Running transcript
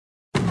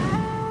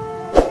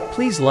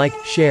Please like,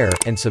 share,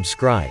 and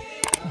subscribe.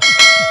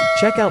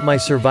 Check out my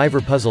Survivor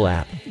puzzle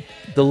app.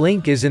 The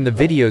link is in the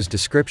video's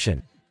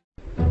description.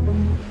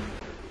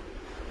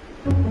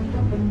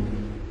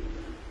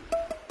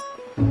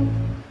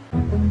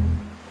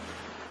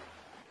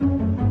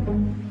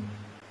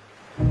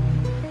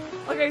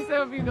 Okay,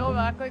 so if you go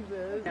back like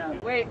this. Yeah.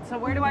 Wait, so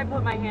where do I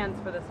put my hands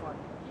for this one?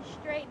 Just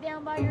straight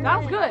down by your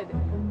That's head.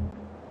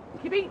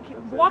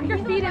 good. Walk your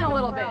feet in a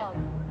little bit.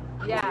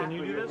 Yeah. Can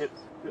you do this?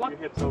 Put your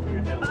hips over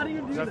your head. How do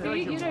you do that?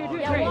 You do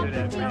it Yeah, great.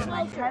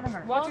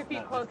 walk your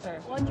feet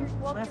closer. Walk your feet closer.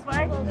 Walk your This feet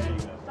way? closer.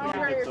 Don't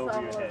hurt yourself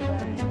a little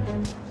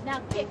bit. Now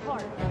kick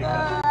hard.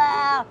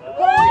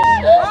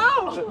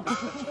 Oh!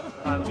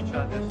 Let me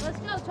try this. Let's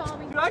go,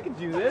 Tommy. Dude, I can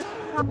do this.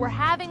 We're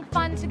having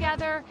fun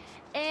together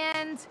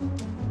and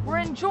we're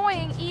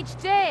enjoying each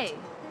day.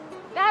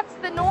 That's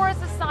the Noura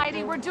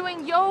Society. We're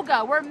doing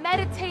yoga, we're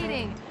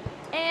meditating,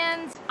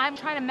 and I'm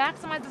trying to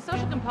maximize the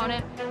social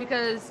component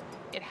because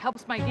it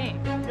helps my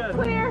game.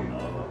 Clear.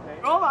 Okay.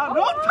 Hold on,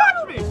 don't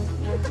touch me!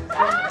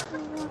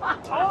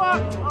 Hold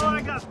on, oh,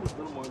 I got this. A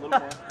little more, a little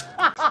more.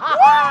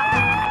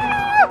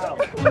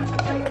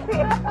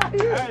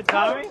 Alright,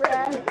 Tommy.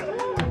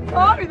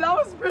 Tommy, that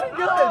was pretty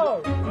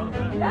good.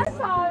 Yes,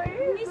 Tommy.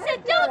 He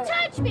said, don't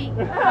touch me.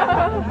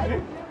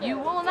 You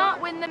will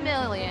not win the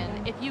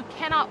million if you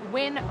cannot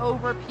win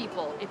over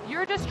people. If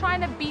you're just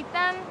trying to beat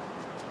them,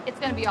 it's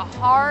going to be a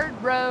hard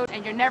road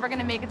and you're never going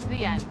to make it to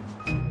the end.